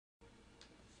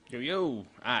Yo, yo.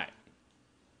 Alright.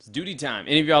 It's duty time.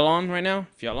 Any of y'all on right now?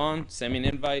 If y'all on, send me an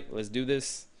invite. Let's do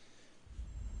this.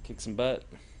 Kick some butt.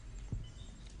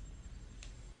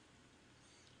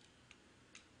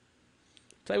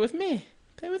 Play with me.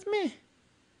 Play with me.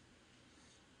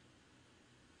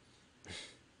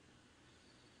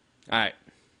 Alright.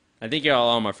 I think y'all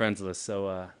are on my friends list,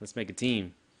 so let's make a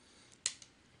team.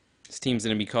 This team's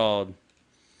gonna be called...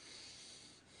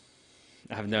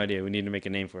 I have no idea. We need to make a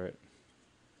name for it.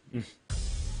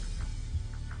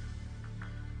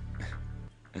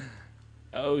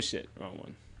 Oh shit,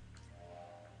 wrong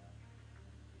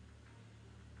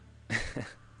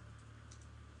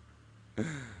one.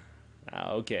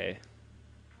 Okay.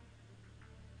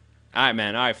 Alright,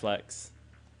 man. Alright, Flex.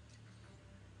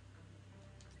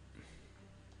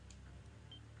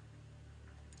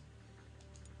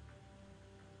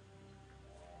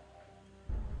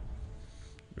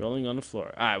 Rolling on the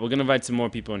floor. Alright, we're gonna invite some more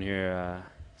people in here.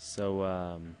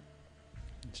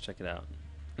 Let's check it out.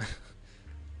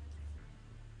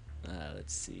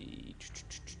 Let's see.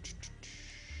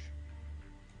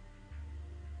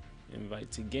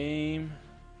 Invite to game.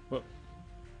 Whoop.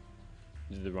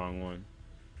 Did the wrong one.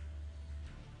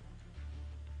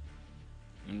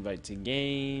 Invite to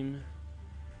game.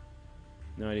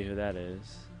 No idea who that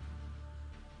is.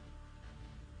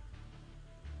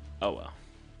 Oh well.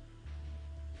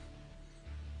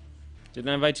 Didn't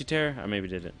I invite you, Tara? I maybe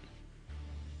didn't.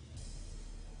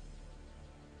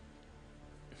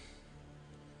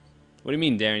 What do you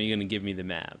mean, Darren? You're gonna give me the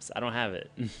maps? I don't have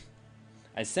it.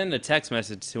 I sent a text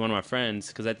message to one of my friends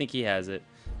because I think he has it.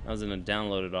 I was gonna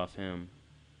download it off him.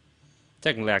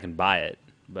 Technically, I can buy it,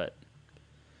 but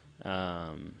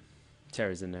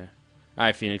Tara's in there. All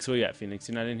right, Phoenix. What you got, Phoenix?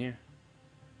 You're not in here.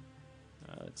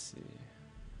 Let's see.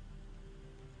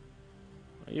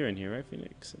 Oh, you're in here, right,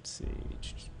 Phoenix? Let's see.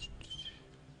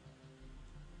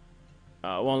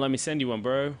 It won't let me send you one,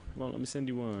 bro. It won't let me send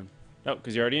you one. Oh,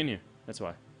 because you're already in here. That's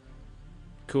why.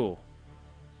 Cool.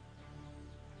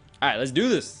 Alright, let's do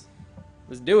this.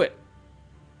 Let's do it.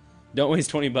 Don't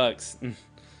waste 20 bucks.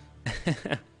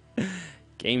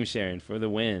 Game sharing for the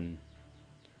win.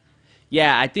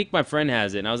 Yeah, I think my friend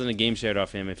has it, and I was gonna game share it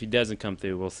off him. If he doesn't come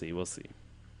through, we'll see. We'll see.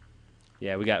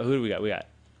 Yeah, we got... Who do we got?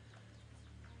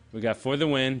 We got for the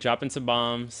win, dropping some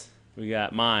bombs. We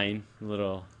got mine,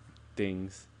 little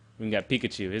things. We got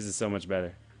Pikachu. His is so much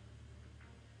better.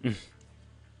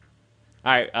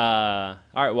 Alright,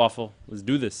 Waffle. Let's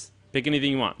do this. Pick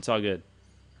anything you want. It's all good.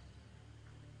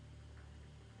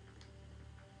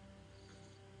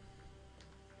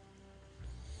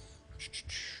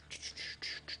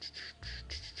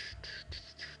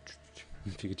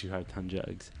 Pikachu hard ton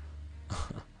jugs.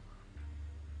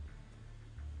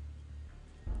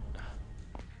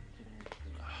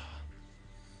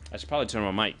 I should probably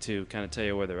turn my mic too, kind of tell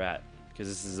you where they're at, because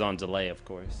this is on delay, of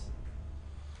course.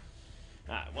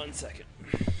 Alright, 1 second.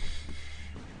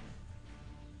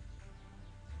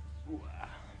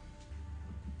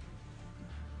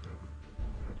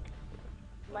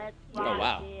 Let's Oh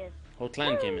wow, this. whole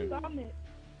clan came in. Get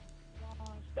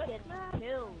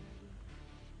killed.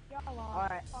 Y'all lost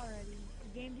Alright. already.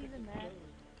 The game's even mad.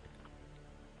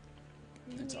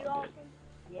 It's all good.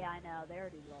 Yeah, I know. They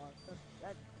already lost.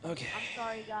 That's, Okay. I'm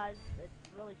sorry, guys. It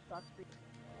really sucks for you.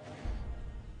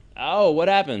 Oh, what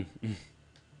happened?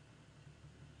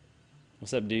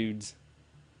 What's up, dudes?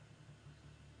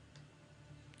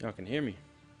 Y'all can hear me.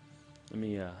 Let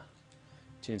me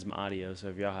change my audio so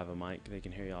if y'all have a mic, they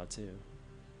can hear y'all too.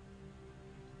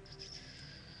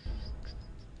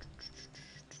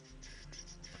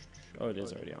 Oh, it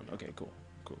is already on. Okay, cool.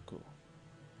 Cool.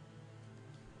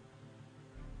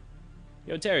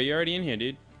 Yo, Terry, you're already in here,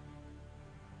 dude.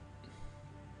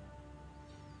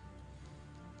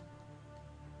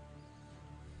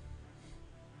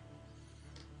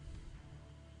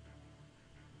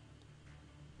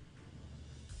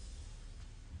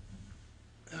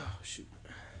 Oh, shoot.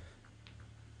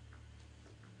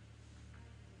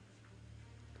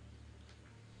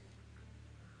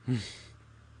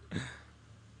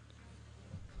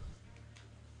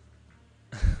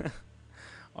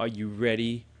 Are you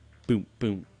ready? Boom,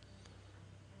 boom.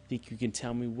 Think you can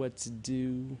tell me what to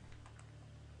do?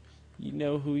 You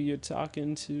know who you're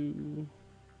talking to.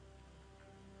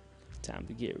 Time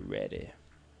to get ready.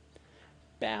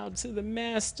 Bow to the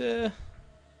master.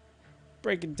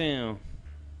 Break it down.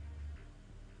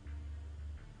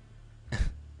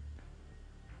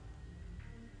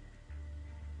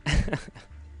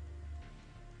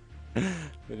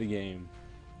 For the game.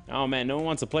 Oh man, no one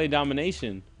wants to play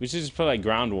domination. We should just play like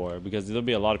ground war because there'll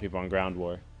be a lot of people on ground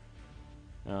war.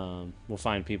 We'll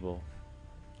find people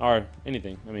or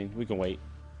anything. I mean, we can wait.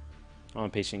 I'm a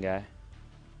patient guy.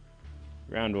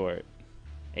 Round Wart.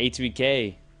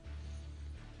 HBK.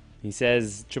 He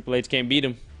says Triple H can't beat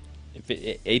him.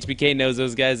 HBK knows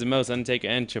those guys the most, Undertaker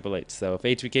and Triple H. So if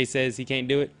HBK says he can't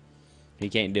do it, he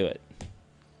can't do it.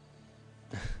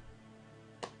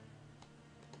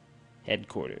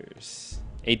 Headquarters.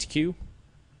 HQ?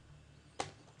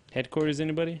 Headquarters,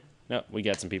 anybody? No, we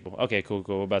got some people. Okay, cool.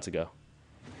 We're about to go.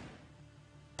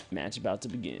 Match about to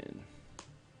begin.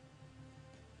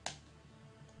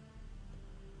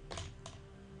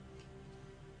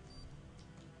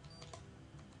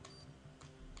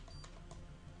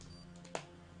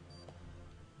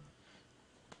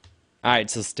 All right,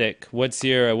 so Stick, what's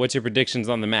your predictions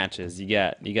on the matches? You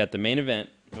got the main event,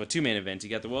 well, two main events. You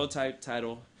got the world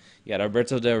title. You got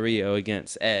Alberto Del Rio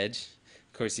against Edge.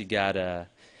 Of course, you got the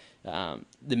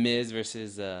Miz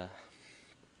versus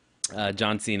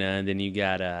John Cena, and then you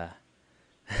got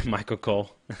Michael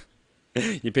Cole.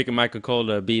 You picking Michael Cole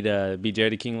to beat Jerry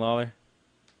the King Lawler?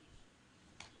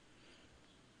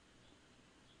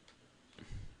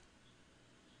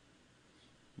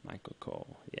 Michael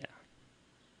Cole, yeah.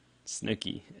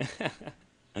 Snooky.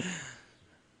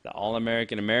 The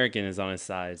All-American American is on his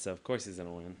side, so of course he's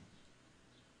gonna win.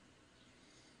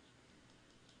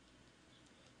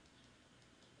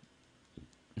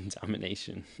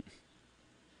 Domination.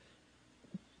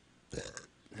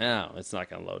 No, it's not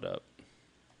gonna load up.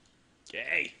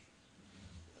 Yay!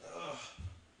 Ugh.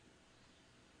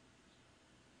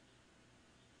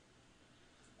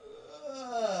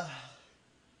 Ugh.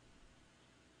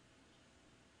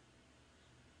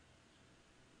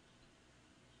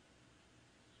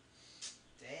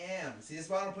 Damn. See, that's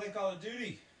why I don't play Call of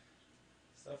Duty.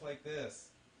 Stuff like this.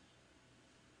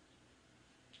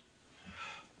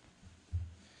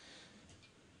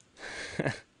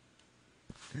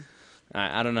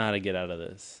 I don't know how to get out of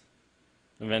this.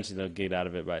 Eventually they'll get out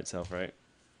of it by itself, right?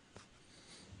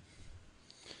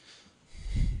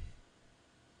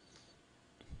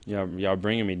 Y'all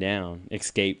bringing me down.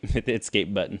 Escape. Hit the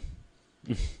escape button.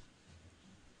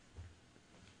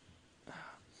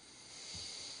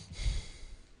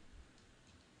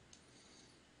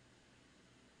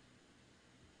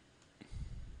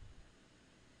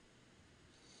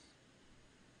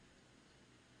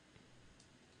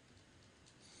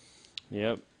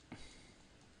 Yep.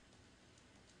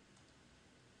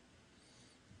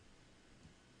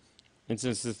 It's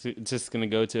just gonna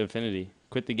go to infinity.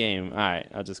 Quit the game. All right,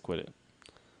 I'll just quit it.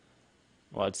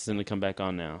 Well, it's gonna come back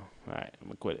on now. All right, I'm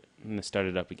gonna quit it. I'm gonna start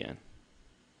it up again.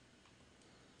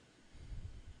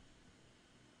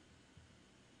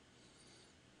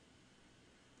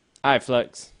 All right,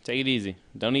 Flex, take it easy.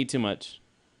 Don't eat too much.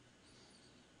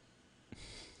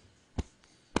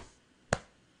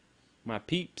 My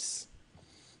peeps.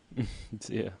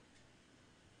 Yeah.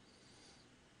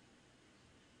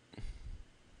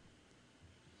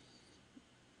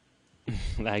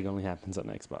 Lag only happens on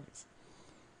Xbox.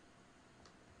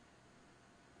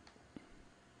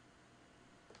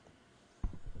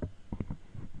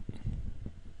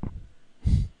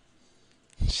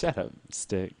 Shut up,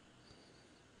 Stick.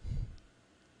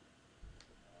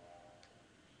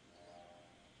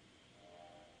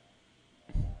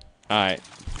 Alright,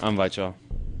 I'll invite y'all.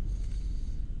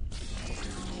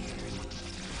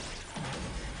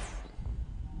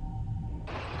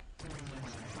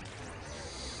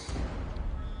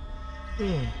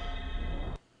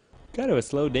 Kind of a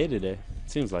slow day today.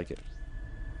 Seems like it.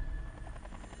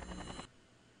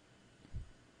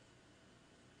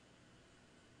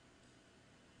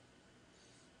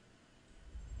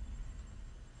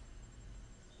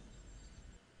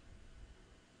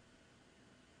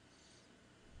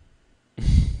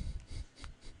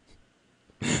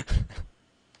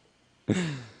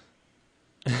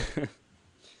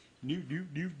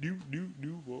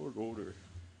 New world order.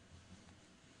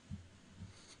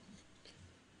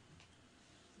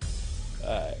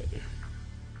 Alright.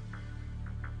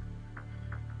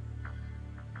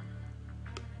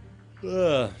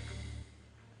 Ugh.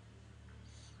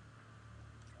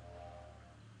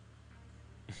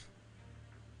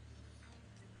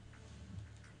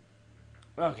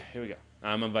 Okay, here we go.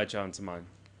 I'm gonna invite y'all into mine.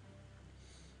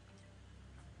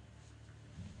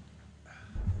 Let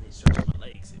me stretch out my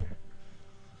legs here.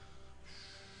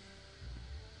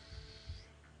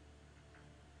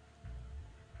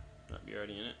 Oh, you're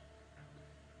already in it.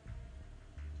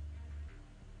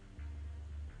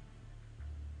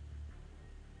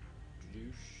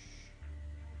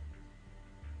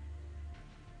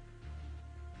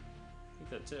 I think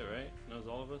that's it, right? Knows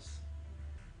all of us.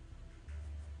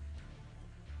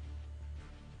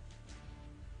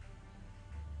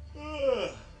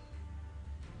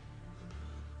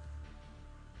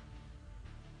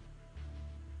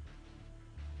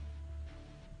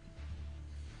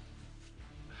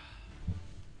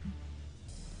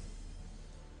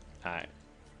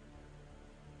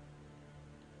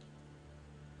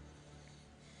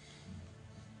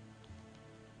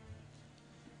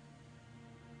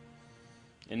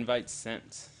 Invite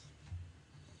sent.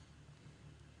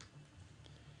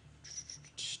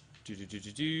 Do do do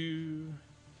do do.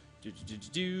 Do do do do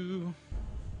do.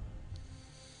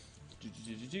 Do do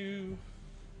do do do.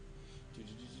 Do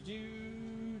do do do do.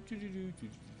 Do do do do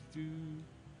do.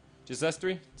 Just us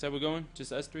three? Is that we're going?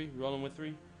 Just us three? Rolling with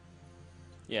three?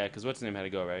 Yeah, because what's the name had to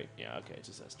go, right? Yeah, okay,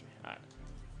 just us three. Alright.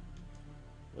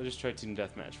 We'll just try team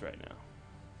deathmatch right now.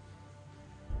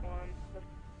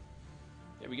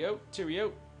 There we go.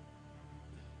 Cheerio.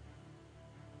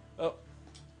 Oh.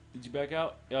 Did you back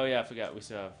out? Oh, yeah, I forgot. We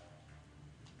still have.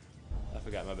 I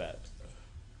forgot, my bad.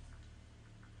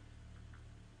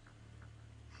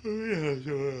 Oh, yeah,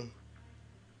 sure.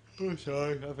 Oh,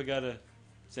 sorry. I forgot to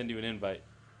send you an invite.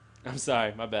 I'm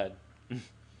sorry, my bad.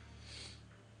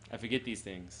 I forget these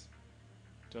things.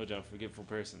 Told you I'm a forgetful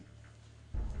person.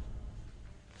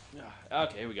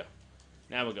 Okay, here we go.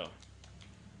 Now we're going.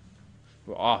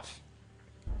 We're off.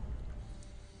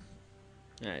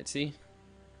 Alright, see?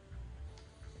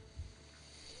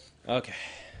 Okay.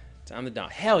 Time to die.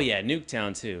 Hell yeah,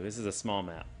 Nuketown too. This is a small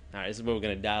map. Alright, this is where we're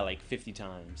gonna die like 50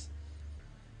 times.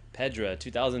 Pedra,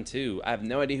 2002. I have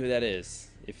no idea who that is.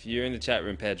 If you're in the chat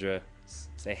room, Pedra,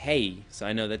 say hey, so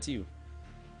I know that's you.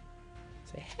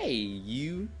 Say hey,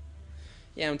 you.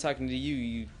 Yeah, I'm talking to you,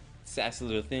 you sassy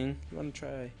little thing. You wanna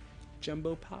try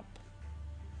Jumbo Pop?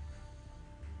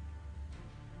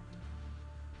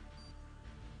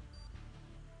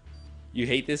 You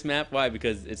hate this map? Why?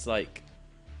 Because it's like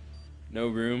no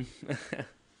room.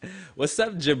 What's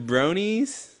up,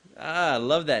 jabronis? Ah, I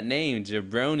love that name,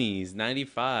 jabronis.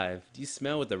 95. Do you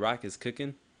smell what the Rock is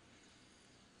cooking?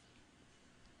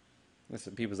 That's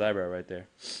some people's eyebrow right there.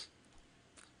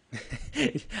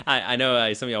 I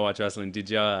know some of y'all watch wrestling. Did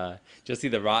y'all just see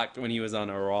the Rock when he was on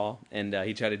a Raw and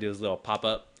he tried to do his little pop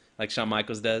up like Shawn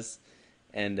Michaels does?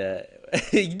 And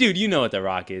dude, you know what the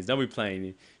Rock is. Don't be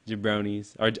playing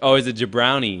jabronis. Or oh, is it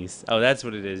jabrownies? Oh, that's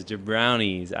what it is.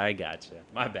 Jabrownies. I gotcha.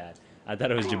 My bad. I thought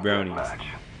it was jabronis.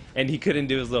 And he couldn't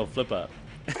do his little flip up.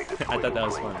 I thought that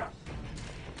was funny.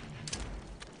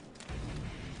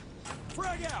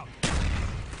 Frag out.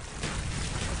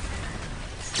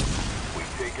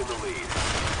 We've taken the lead.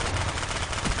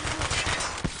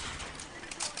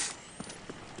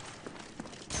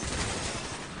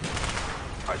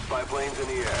 Our spy plane's in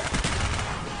the air.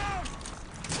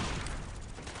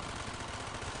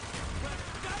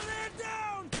 Got man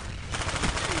down.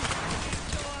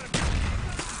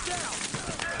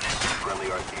 Friendly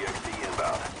RCXD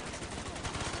inbound.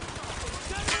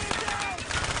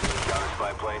 Counter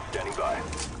spy plane standing by.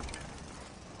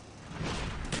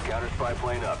 Counter spy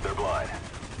plane up. They're blind.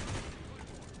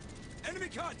 Enemy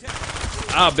contact.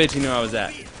 Oh, bitch, you know I was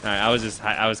at. Alright,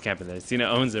 I was camping there. Cena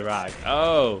owns the Rock.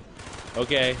 Oh.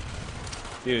 Okay.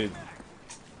 Dude.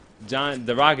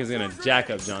 The Rock is gonna jack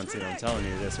up John Cena. I'm telling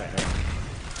you this right now.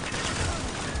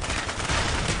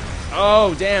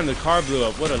 Oh, damn, the car blew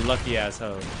up. What a lucky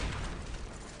asshole.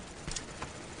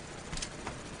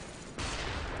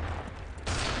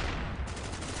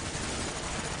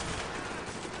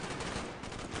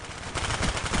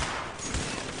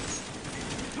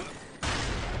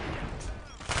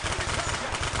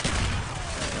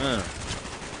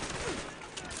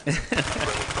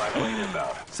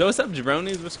 So what's up,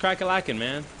 jabronis? What's crack-a-lackin',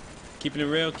 man? Keeping it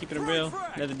real, keeping it real.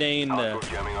 Another day in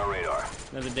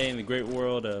the great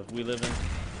world of we live in.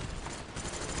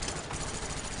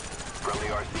 Friendly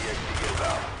RCXD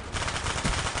inbound.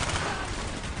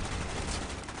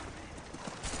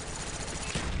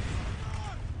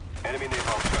 Enemy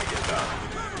napalm strike inbound.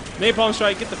 Napalm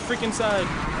strike, get the freaking side.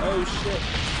 Oh shit.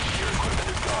 Your equipment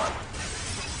is gone.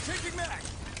 Changing back.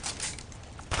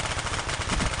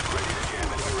 Ready to jam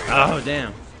enemy radar. Oh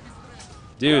damn.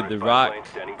 Dude, the Rock.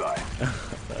 Standing by.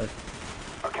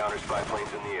 Our counter spy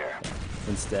plane's in the air.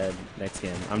 Instead, next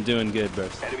game. I'm doing good, bro.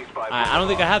 Enemy spy plane I don't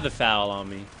think I have the foul on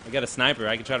me. I got a sniper.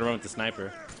 I can try to run with the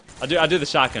sniper. I'll do the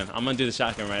shotgun. I'm gonna do the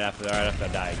shotgun right after I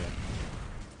die again.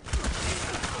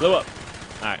 Blow up.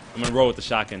 Alright, I'm gonna roll with the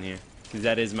shotgun here. Because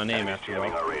that is my name after all.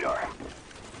 Our radar.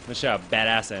 Let's show how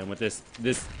badass I am with this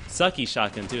sucky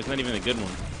shotgun too. It's not even a good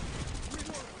one.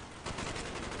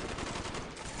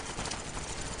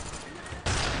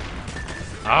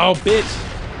 Oh, bitch!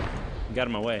 Got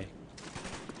in my way.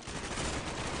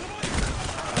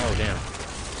 Oh,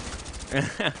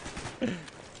 damn.